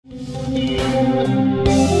Hi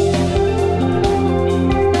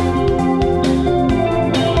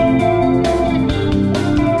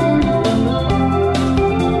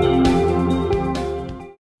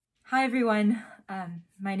everyone,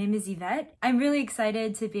 my name is Yvette. I'm really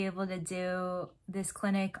excited to be able to do this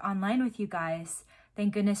clinic online with you guys.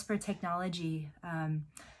 Thank goodness for technology.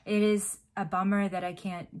 It is a bummer that I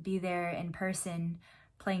can't be there in person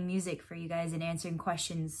playing music for you guys and answering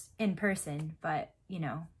questions in person, but you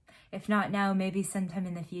know, if not now, maybe sometime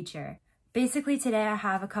in the future. Basically today I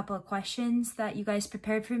have a couple of questions that you guys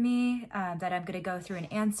prepared for me that I'm gonna go through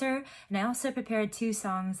and answer. And I also prepared 2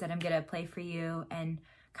 songs that I'm gonna play for you and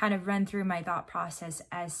kind of run through my thought process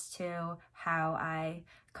as to how I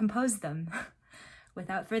compose them.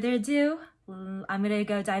 Without further ado, I'm gonna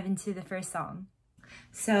go dive into the first song.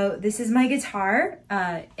 So this is my guitar.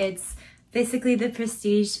 It's basically the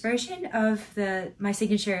prestige version of my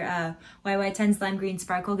signature YY10's lime green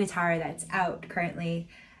sparkle guitar that's out currently.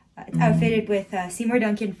 It's outfitted with Seymour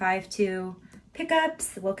Duncan 5.2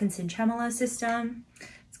 pickups, the Wilkinson tremolo system.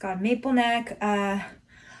 It's got a maple neck.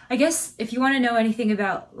 I guess if you want to know anything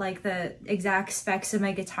about like the exact specs of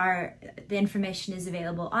my guitar, the information is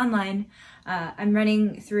available online. I'm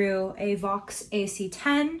running through a Vox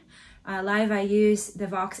AC10. Live I use the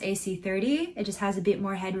Vox AC30. It just has a bit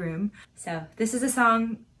more headroom. So this is a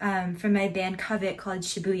song from my band Covet called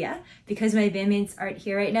Shibuya. Because my bandmates aren't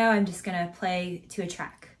here right now, I'm just gonna play to a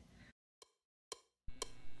track.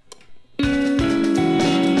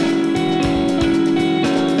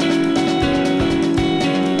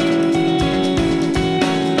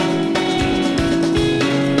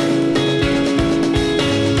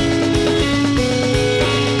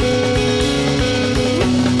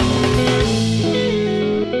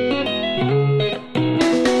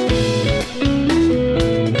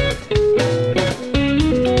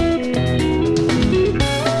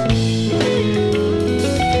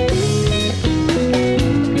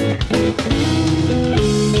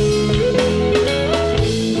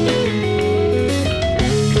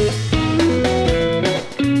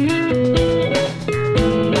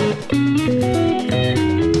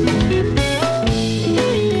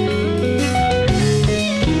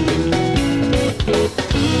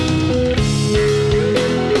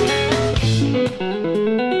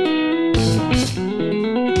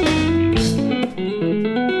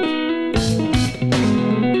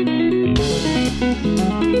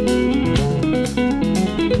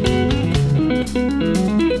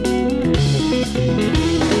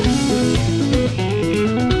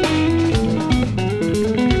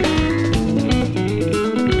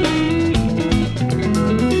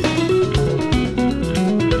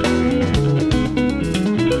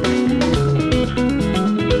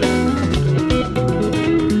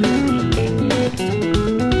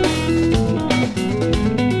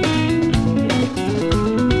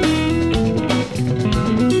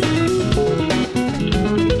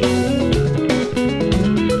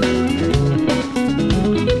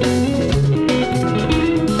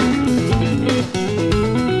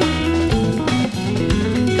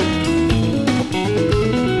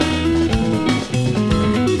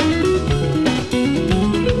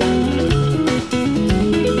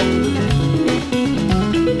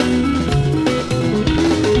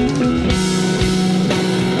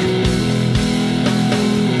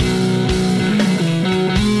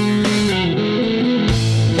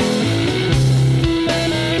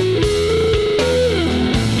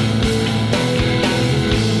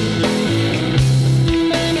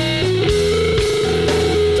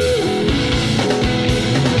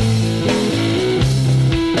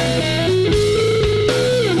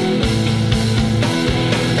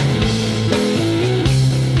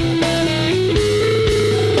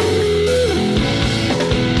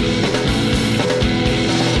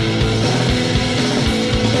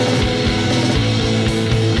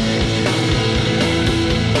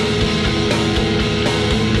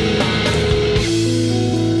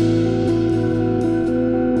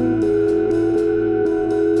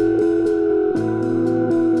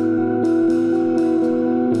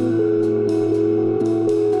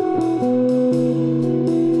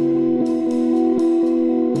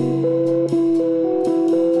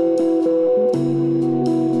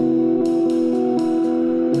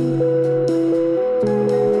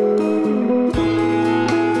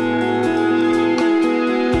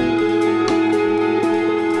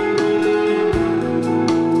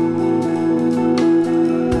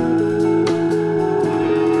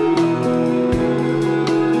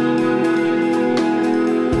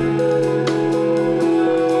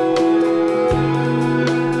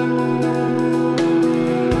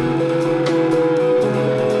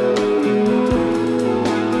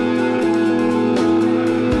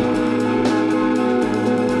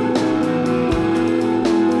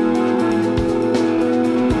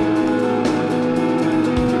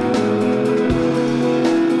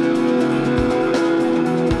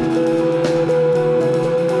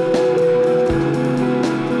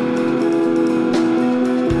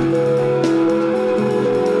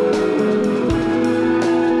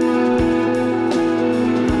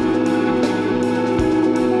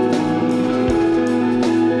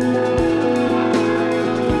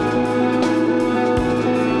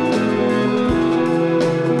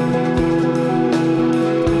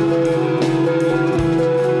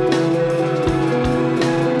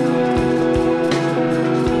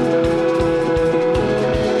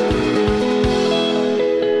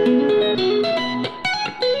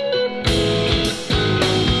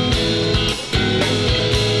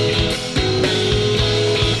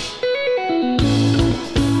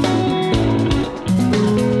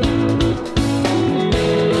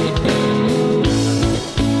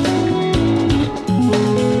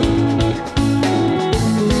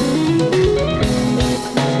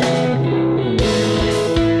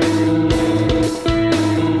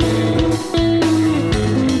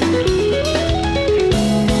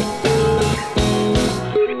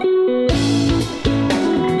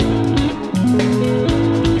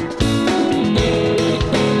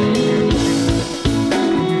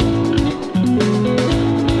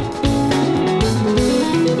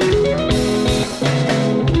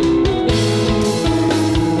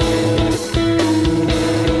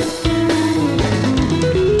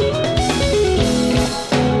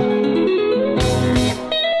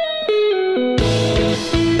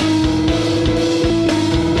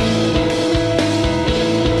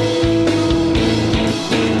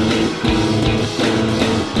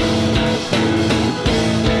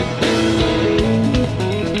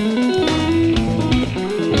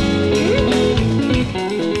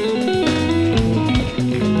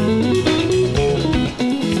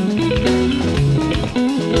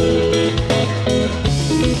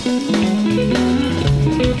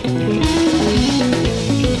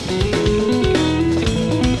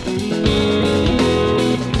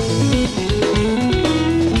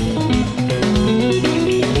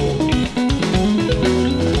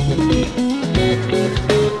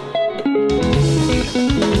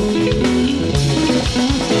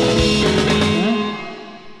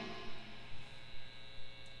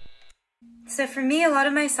 for me, a lot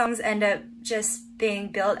of my songs end up just being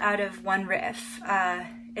built out of one riff.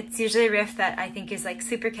 It's usually a riff that I think is like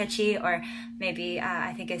super catchy, or maybe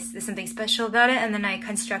I think there's something special about it, and then I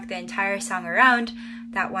construct the entire song around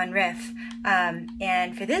that one riff.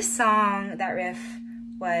 And for this song, that riff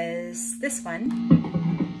was this one.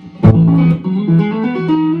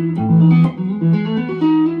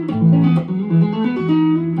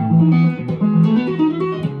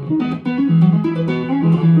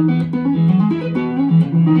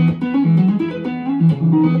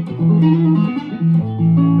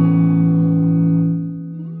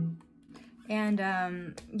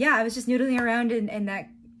 Yeah, I was just noodling around and that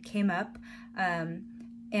came up,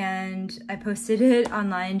 and I posted it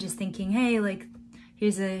online just thinking, hey, like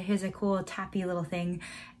here's a cool tappy little thing,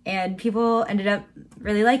 and people ended up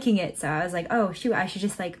really liking it. So I was like, oh shoot, I should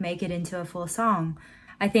just like make it into a full song.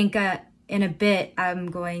 I think in a bit I'm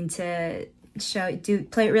going to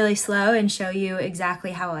play it really slow and show you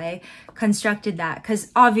exactly how I constructed that,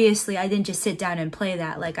 because obviously I didn't just sit down and play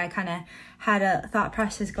that. Like I kind of had a thought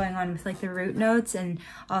process going on with like the root notes, and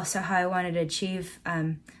also how I wanted to achieve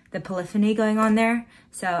the polyphony going on there.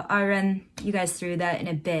 So I'll run you guys through that in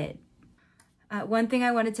a bit. One thing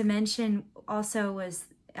I wanted to mention also was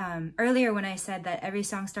earlier when I said that every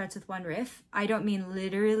song starts with one riff, I don't mean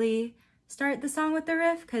literally start the song with the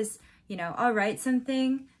riff, because you know, I'll write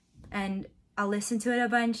something and I'll listen to it a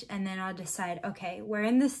bunch, and then I'll decide, okay, where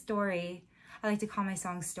in the story, I like to call my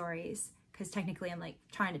songs stories, because technically I'm like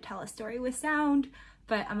trying to tell a story with sound,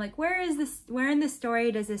 but I'm like, where in the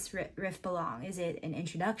story does this riff belong? Is it an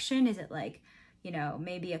introduction? Is it like, you know,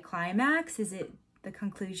 maybe a climax? Is it the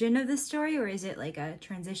conclusion of the story, or is it like a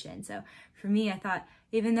transition? So for me, I thought,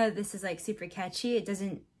 even though this is like super catchy, it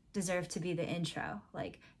doesn't deserve to be the intro.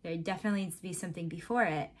 Like there definitely needs to be something before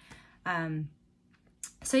it.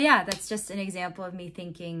 So yeah, that's just an example of me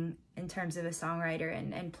thinking in terms of a songwriter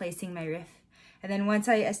and placing my riff. And then once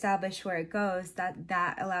I establish where it goes,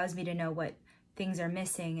 that allows me to know what things are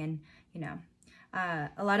missing. And, you know,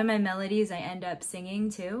 a lot of my melodies I end up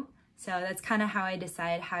singing too. So that's kind of how I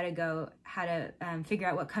decide how to figure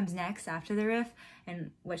out what comes next after the riff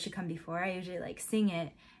and what should come before. I usually like sing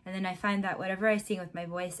it. And then I find that whatever I sing with my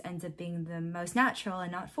voice ends up being the most natural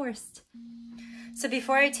and not forced. So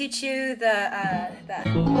before I teach you that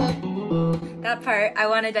part, I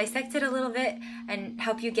want to dissect it a little bit and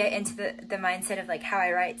help you get into the mindset of like how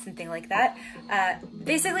I write something like that.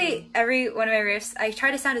 Basically, every one of my riffs, I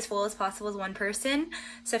try to sound as full as possible as one person.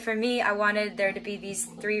 So for me, I wanted there to be these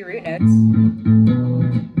 3 root notes.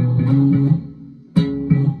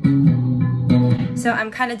 So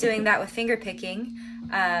I'm kind of doing that with finger picking.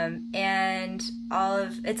 And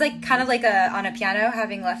it's like kind of like on a piano,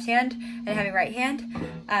 having left hand and having right hand.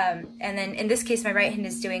 And then in this case, my right hand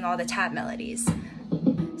is doing all the tap melodies.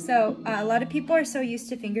 So a lot of people are so used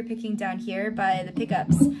to finger picking down here by the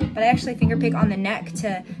pickups, but I actually finger pick on the neck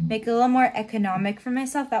to make it a little more economic for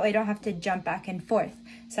myself. That way I don't have to jump back and forth.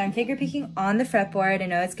 So I'm finger picking on the fretboard. I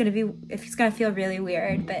know it's gonna feel really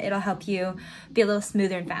weird, but it'll help you be a little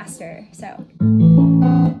smoother and faster. So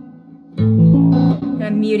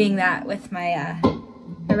I'm muting that with my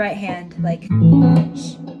right hand, like.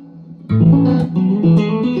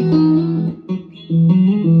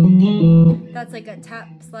 That's like a tap,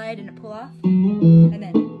 slide, and a pull off, and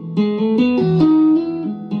then.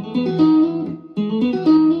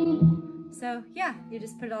 So yeah, you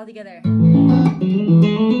just put it all together, and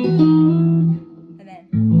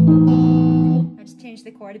then I just change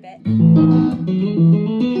the chord a bit.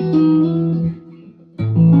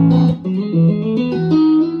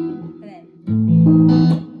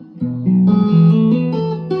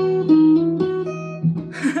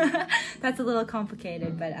 That's a little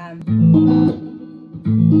complicated, but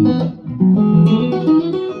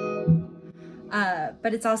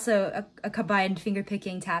it's also a combined finger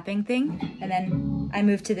picking tapping thing. And then I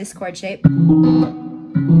move to this chord shape.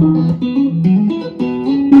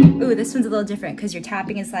 Ooh, this one's a little different because you're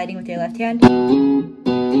tapping and sliding with your left hand.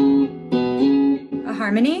 A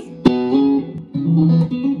harmony.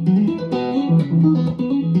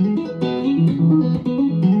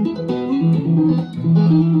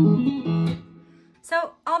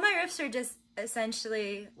 So all my riffs are just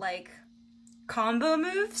essentially like combo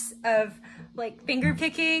moves of like finger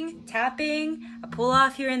picking, tapping, a pull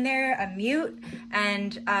off here and there, a mute,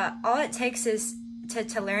 and all it takes is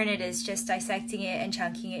to learn it is just dissecting it and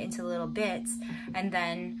chunking it into little bits, and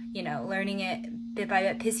then, you know, learning it bit by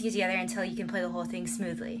bit, piecing it together until you can play the whole thing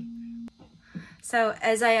smoothly. So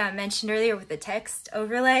as I mentioned earlier with the text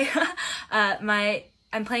overlay, my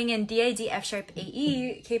I'm playing in D-A-D, F-sharp,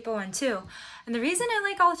 A-E, capo 1-2. And the reason I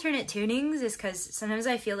like alternate tunings is because sometimes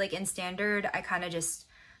I feel like in standard, I kind of just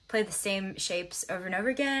play the same shapes over and over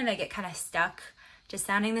again. I get kind of stuck just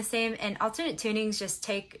sounding the same. And alternate tunings just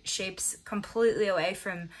take shapes completely away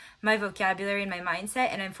from my vocabulary and my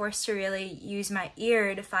mindset. And I'm forced to really use my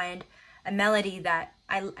ear to find a melody that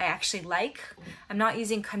I actually like. I'm not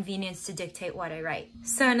using convenience to dictate what I write.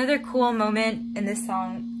 So another cool moment in this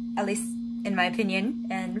song, at least in my opinion,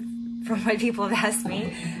 and from what people have asked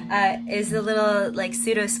me, is the little like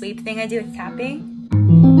pseudo sweep thing I do with tapping.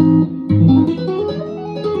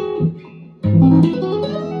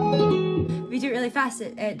 If you do it really fast,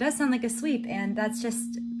 it does sound like a sweep, and that's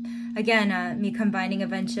just, again, me combining a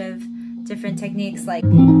bunch of different techniques like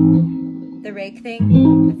the rake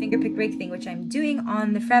thing, the fingerpick rake thing, which I'm doing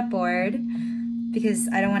on the fretboard because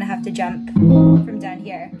I don't want to have to jump from down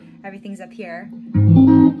here. Everything's up here.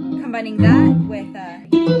 Combining that with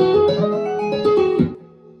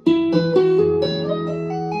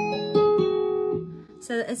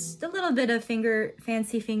so it's a little bit of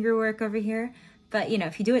fancy finger work over here, but you know,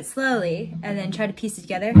 if you do it slowly and then try to piece it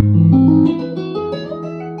together,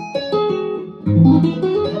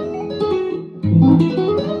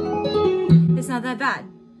 it's not that bad.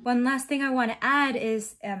 One last thing I want to add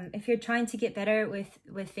is if you're trying to get better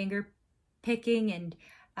with finger picking and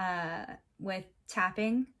with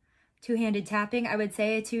tapping, two-handed tapping, I would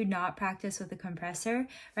say to not practice with a compressor.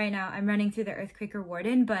 Right now I'm running through the Earthquaker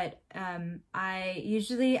Warden, but I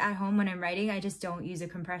usually at home when I'm writing, I just don't use a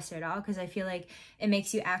compressor at all because I feel like it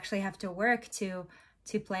makes you actually have to work to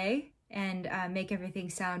play and make everything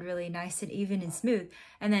sound really nice and even and smooth.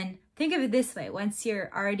 And then think of it this way, once you're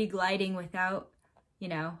already gliding without, you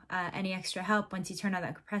know, any extra help, once you turn on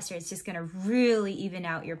that compressor, it's just gonna really even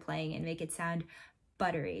out your playing and make it sound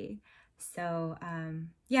buttery. So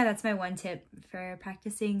yeah, that's my one tip for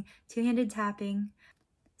practicing two-handed tapping.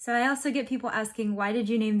 So I also get people asking, why did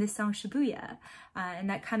you name this song Shibuya? And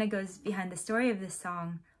that kind of goes behind the story of this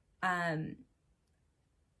song.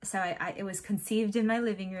 So it was conceived in my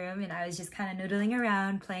living room and I was just kind of noodling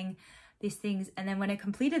around playing these things. And then when I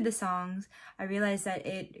completed the songs, I realized that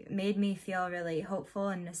it made me feel really hopeful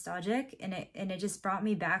and nostalgic. And it just brought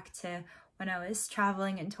me back to when I was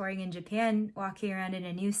traveling and touring in Japan, walking around in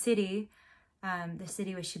a new city. The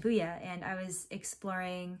city was Shibuya, and I was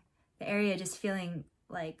exploring the area just feeling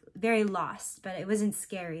like very lost, but it wasn't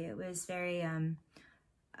scary. It was very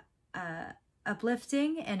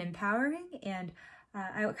uplifting and empowering, and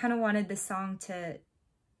I kind of wanted the song to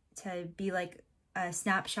be like a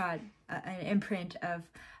snapshot, an imprint of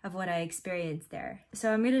what I experienced there.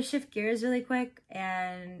 So I'm gonna shift gears really quick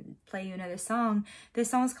and play you another song. This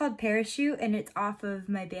song is called Parachute, and it's off of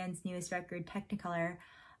my band's newest record, Technicolor.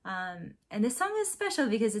 And this song is special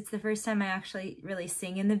because it's the first time I actually really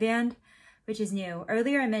sing in the band, which is new.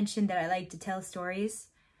 Earlier I mentioned that I like to tell stories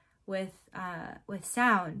with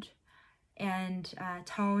sound and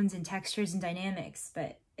tones and textures and dynamics,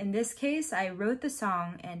 but in this case I wrote the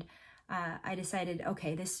song and I decided,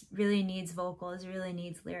 okay, this really needs vocals, really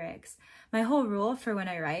needs lyrics. My whole rule for when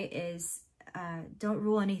I write is don't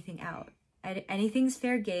rule anything out. Anything's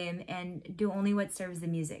fair game and do only what serves the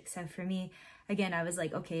music. So for me, again, I was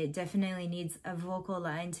like, okay, it definitely needs a vocal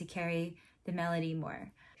line to carry the melody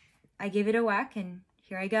more. I gave it a whack and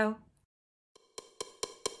here I go.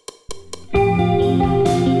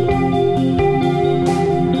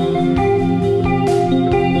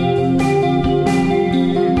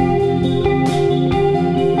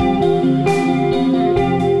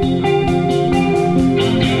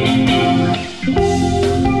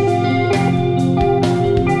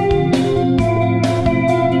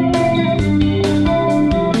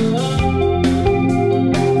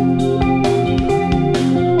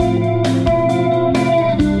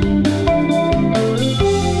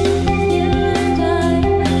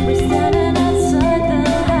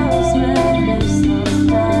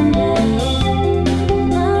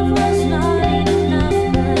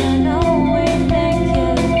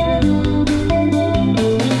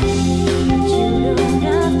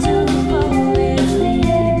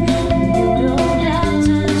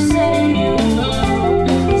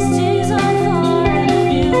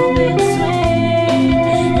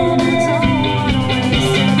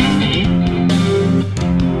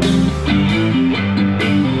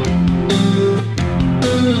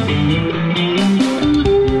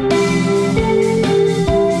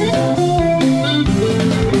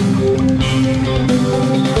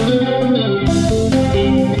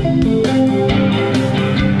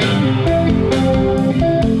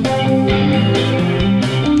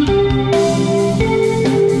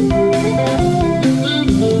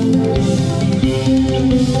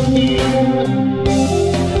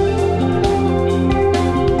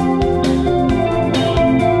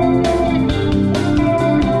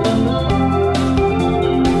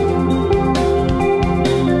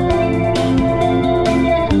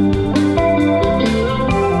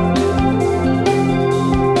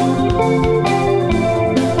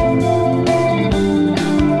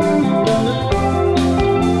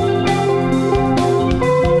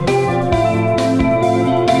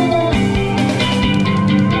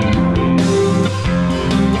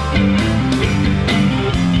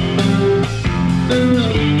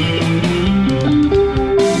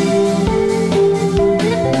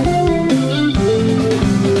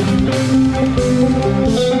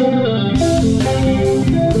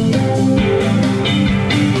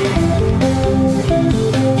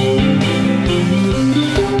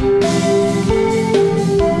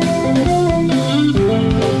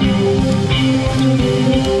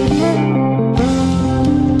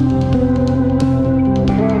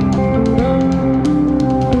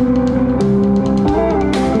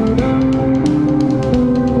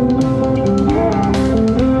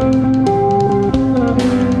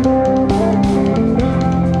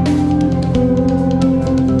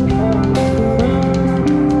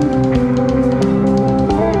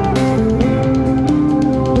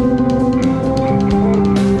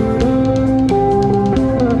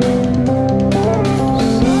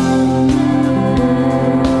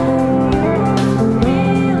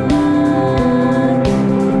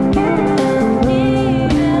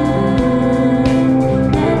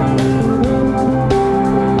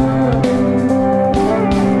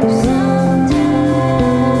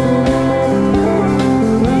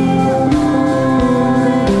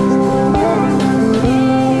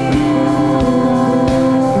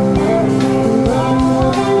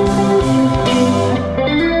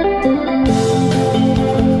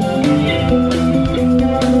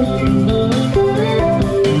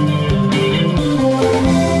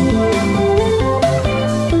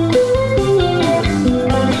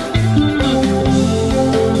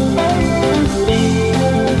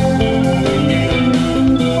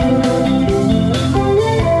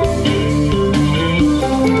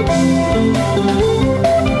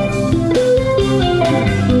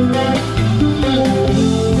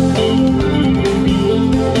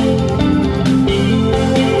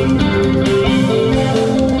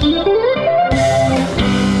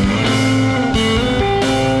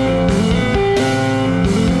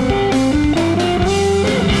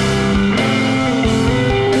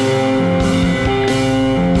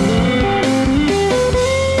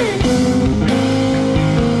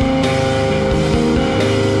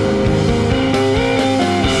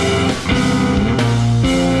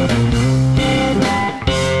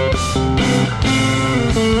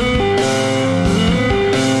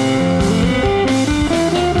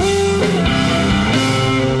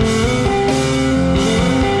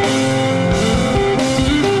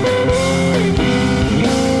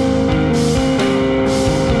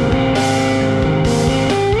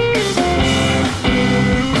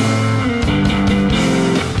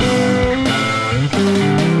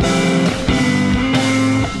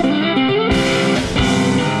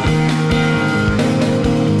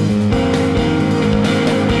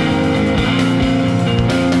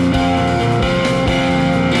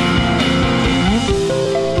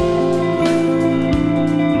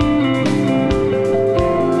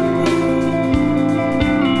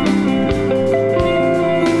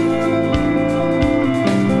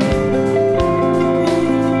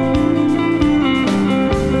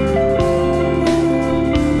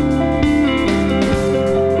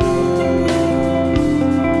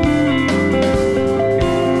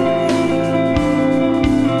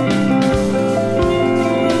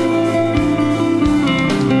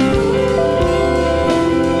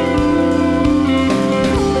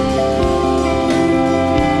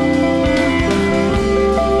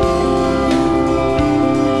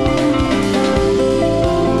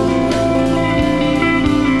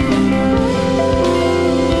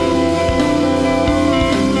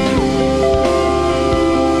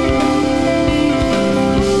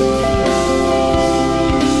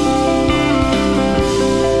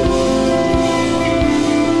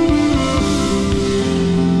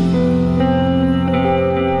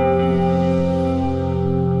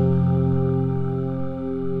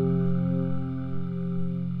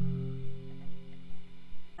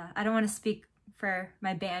 want to speak for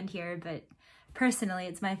my band here, but personally,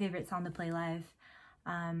 it's my favorite song to play live.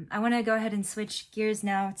 I want to go ahead and switch gears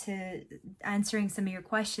now to answering some of your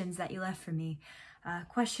questions that you left for me.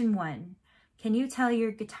 Question 1, can you tell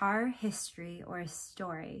your guitar history or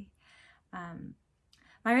story?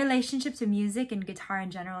 My relationship to music and guitar in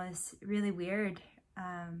general is really weird.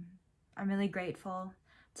 I'm really grateful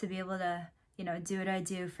to be able to, do what I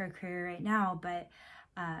do for a career right now. But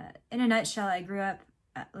in a nutshell, I grew up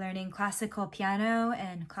learning classical piano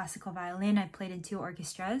and classical violin. I played in 2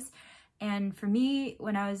 orchestras. And for me,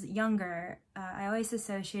 when I was younger, I always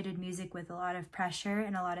associated music with a lot of pressure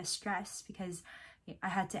and a lot of stress because I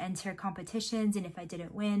had to enter competitions, and if I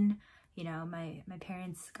didn't win, my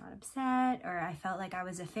parents got upset, or I felt like I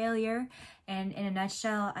was a failure. And in a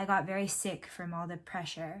nutshell, I got very sick from all the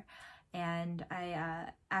pressure. And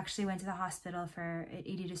I actually went to the hospital for an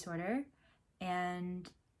eating disorder. And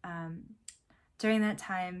during that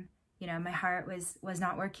time, my heart was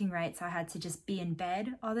not working right, so I had to just be in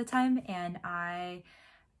bed all the time. And I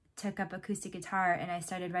took up acoustic guitar and I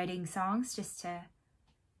started writing songs just to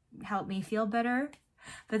help me feel better.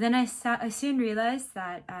 But then I soon realized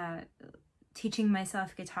that teaching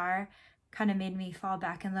myself guitar kind of made me fall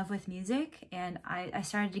back in love with music, and I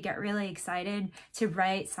started to get really excited to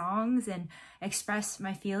write songs and express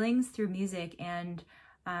my feelings through music. And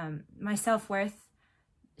my self-worth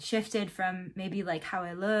shifted from maybe like how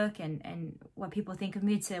I look and what people think of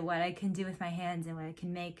me to what I can do with my hands and what I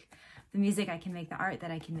can make, the music I can make, the art that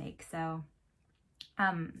I can make. So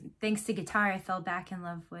thanks to guitar, I fell back in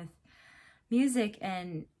love with music,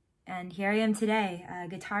 and here I am today.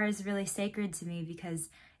 Guitar is really sacred to me because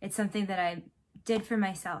it's something that I did for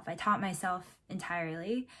myself. I taught myself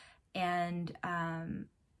entirely, and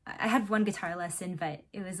I had 1 guitar lesson, but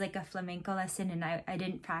it was like a flamenco lesson, and I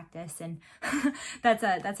didn't practice, and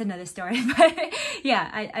that's another story. But yeah,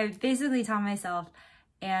 I basically taught myself,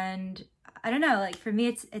 and I don't know, like for me,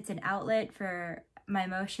 it's an outlet for my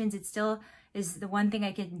emotions. It still is the one thing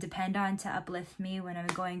I can depend on to uplift me when I'm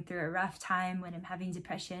going through a rough time, when I'm having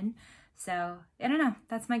depression. So I don't know,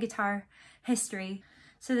 that's my guitar history.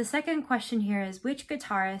 So the second question here is, which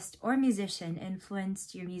guitarist or musician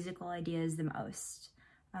influenced your musical ideas the most?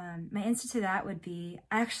 My answer to that would be,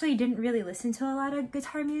 I actually didn't really listen to a lot of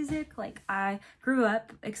guitar music. Like, I grew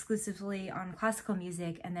up exclusively on classical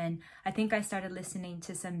music, and then I think I started listening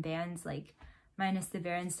to some bands like Minus the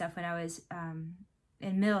Bear and stuff when I was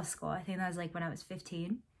in middle school. I think that was like when I was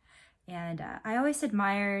 15. And I always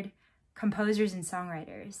admired composers and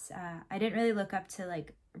songwriters. I didn't really look up to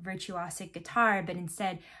like virtuosic guitar, but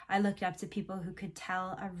instead I looked up to people who could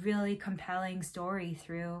tell a really compelling story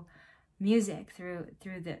through music, through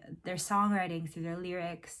their songwriting, through their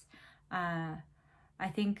lyrics. I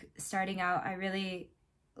think starting out, I really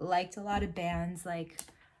liked a lot of bands like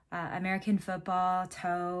American Football,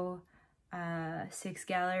 Toe, Six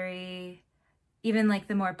Gallery, even like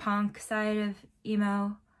the more punk side of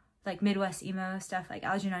emo, like Midwest emo stuff like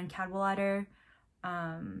Algernon Cadwallader.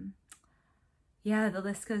 Yeah, the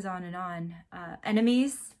list goes on and on.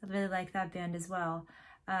 Enemies, I really like that band as well.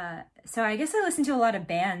 So I guess I listened to a lot of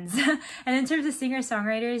bands. And in terms of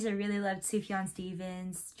singer-songwriters, I really loved Sufjan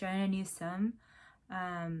Stevens, Joanna Newsom.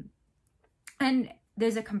 And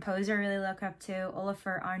there's a composer I really look up to,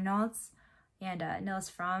 Olafur Arnalds and Nils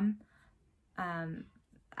Fromm.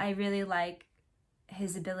 I really like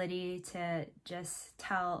his ability to just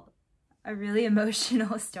tell a really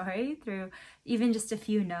emotional story through even just a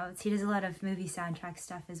few notes. He does a lot of movie soundtrack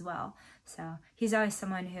stuff as well. So he's always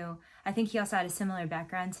someone who, I think he also had a similar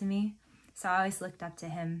background to me. So I always looked up to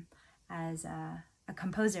him as a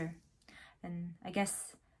composer. And I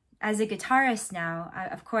guess as a guitarist now,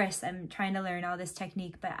 of course, I'm trying to learn all this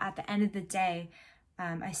technique, but at the end of the day,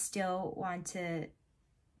 I still want to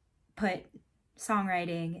put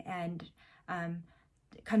songwriting and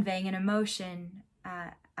conveying an emotion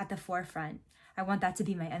at the forefront. I want that to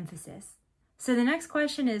be my emphasis. So the next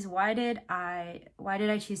question is, why did I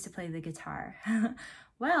choose to play the guitar?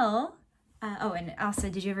 Well, oh, and also,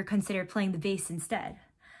 did you ever consider playing the bass instead?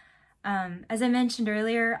 As I mentioned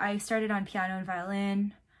earlier, I started on piano and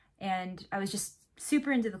violin, and I was just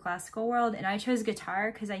super into the classical world, and I chose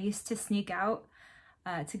guitar because I used to sneak out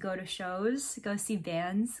to go to shows, go see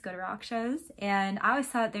bands, go to rock shows, and I always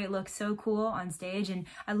thought they looked so cool on stage, and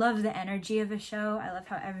I love the energy of a show. I love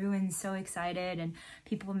how everyone's so excited and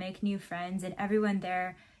people make new friends, and everyone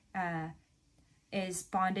there is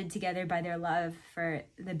bonded together by their love for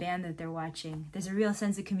the band that they're watching. There's a real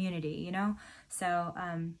sense of community, you know? So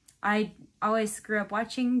I always grew up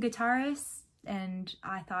watching guitarists, and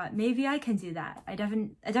I thought maybe I can do that. I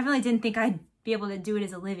definitely didn't think I'd be able to do it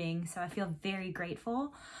as a living, so I feel very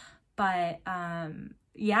grateful. But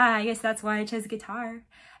yeah, I guess that's why I chose guitar.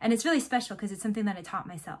 And it's really special because it's something that I taught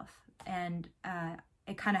myself. And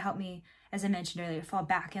it kind of helped me, as I mentioned earlier, fall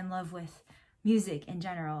back in love with music in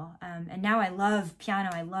general. And now I love piano,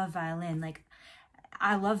 I love violin, like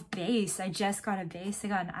I love bass. I just got a bass. I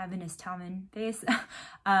got an Ibanez bass.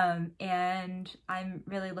 And I'm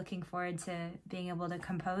really looking forward to being able to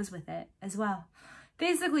compose with it as well.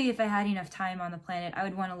 Basically, if I had enough time on the planet, I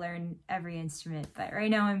would want to learn every instrument. But right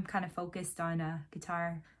now I'm kind of focused on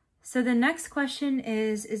guitar. So the next question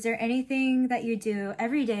is there anything that you do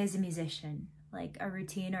every day as a musician, like a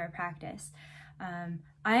routine or a practice?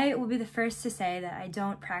 I will be the first to say that I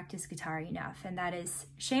don't practice guitar enough, and that is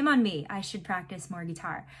shame on me. I should practice more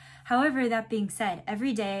guitar. However, that being said,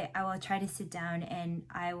 every day I will try to sit down and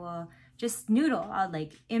I will just noodle. I'll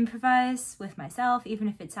like improvise with myself, even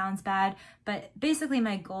if it sounds bad. But basically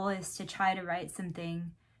my goal is to try to write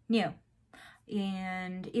something new.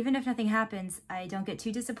 And even if nothing happens, I don't get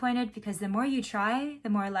too disappointed, because the more you try, the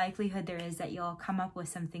more likelihood there is that you'll come up with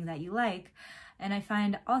something that you like. And I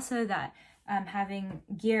find also that having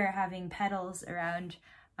gear, having pedals around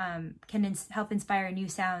can help inspire new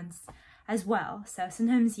sounds as well. So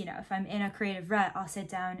sometimes, you know, if I'm in a creative rut, I'll sit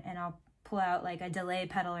down and I'll pull out like a delay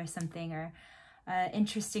pedal or something, or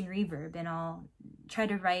interesting reverb, and I'll try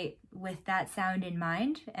to write with that sound in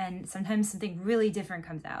mind. And sometimes something really different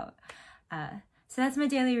comes out. So that's my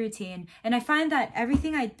daily routine. And I find that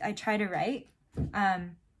everything I try to write,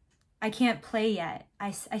 I can't play yet.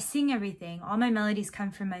 I sing everything. All my melodies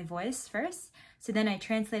come from my voice first, so then I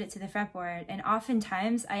translate it to the fretboard, and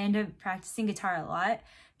oftentimes I end up practicing guitar a lot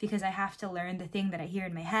because I have to learn the thing that I hear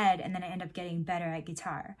in my head, and then I end up getting better at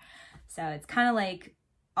guitar. So it's kind of like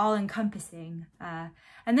all-encompassing.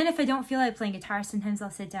 And then if I don't feel like playing guitar, sometimes I'll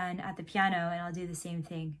sit down at the piano and I'll do the same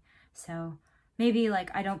thing. So maybe like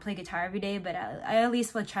I don't play guitar every day, but I at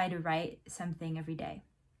least will try to write something every day.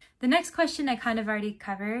 The next question I kind of already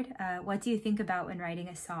covered. What do you think about when writing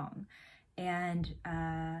a song? And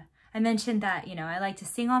I mentioned that, you know, I like to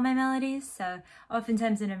sing all my melodies. So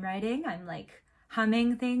oftentimes when I'm writing, I'm like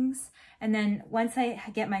humming things. And then once I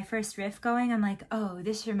get my first riff going, I'm like, oh,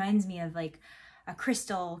 this reminds me of like a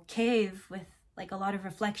crystal cave with like a lot of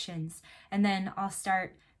reflections. And then I'll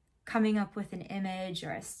start coming up with an image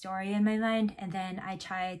or a story in my mind. And then I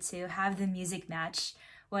try to have the music match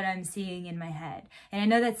what I'm seeing in my head. And I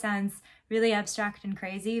know that sounds really abstract and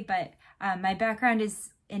crazy, but my background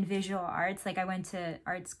is in visual arts. Like I went to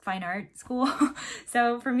fine art school.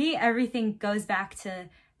 So for me, everything goes back to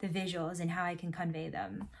the visuals and how I can convey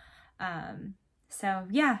them. So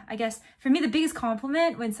yeah, I guess for me, the biggest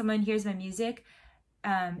compliment when someone hears my music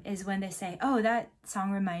is when they say, oh, that song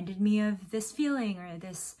reminded me of this feeling or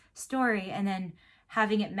this story, and then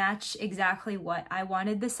having it match exactly what I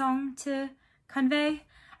wanted the song to convey.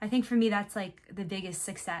 I think for me, that's like the biggest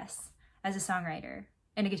success as a songwriter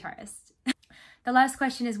and a guitarist. The last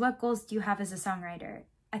question is, what goals do you have as a songwriter?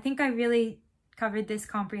 I think I really covered this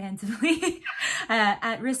comprehensively.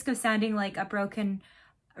 At risk of sounding like a broken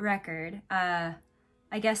record, I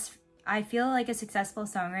guess I feel like a successful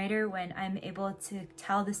songwriter when I'm able to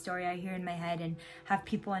tell the story I hear in my head and have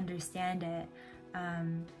people understand it,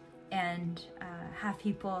 and have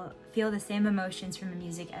people feel the same emotions from the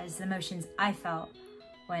music as the emotions I felt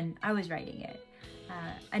when I was writing it.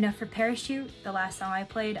 I know for Parachute, the last song I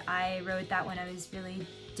played, I wrote that when I was really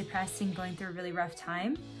depressed and going through a really rough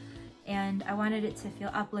time, and I wanted it to feel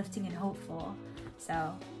uplifting and hopeful.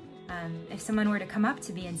 So if someone were to come up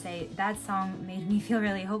to me and say, that song made me feel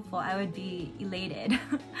really hopeful, I would be elated.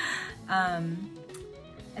 And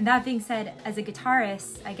that being said, as a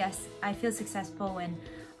guitarist, I guess I feel successful when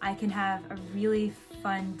I can have a really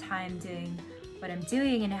fun time doing what I'm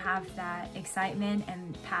doing and have that excitement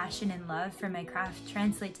and passion and love for my craft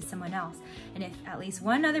translate to someone else. And if at least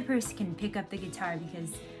one other person can pick up the guitar because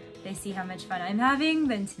they see how much fun I'm having,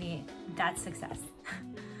 then to me, that's success.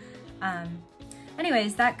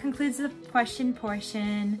 Anyways, that concludes the question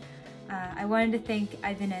portion. I wanted to thank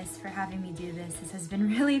Ibanez for having me do this. This has been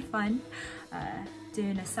really fun,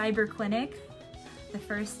 doing a cyber clinic, the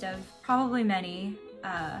first of probably many.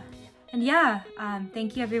 And yeah,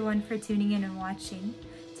 thank you everyone for tuning in and watching.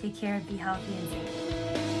 Take care, be healthy and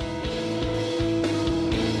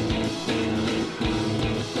safe.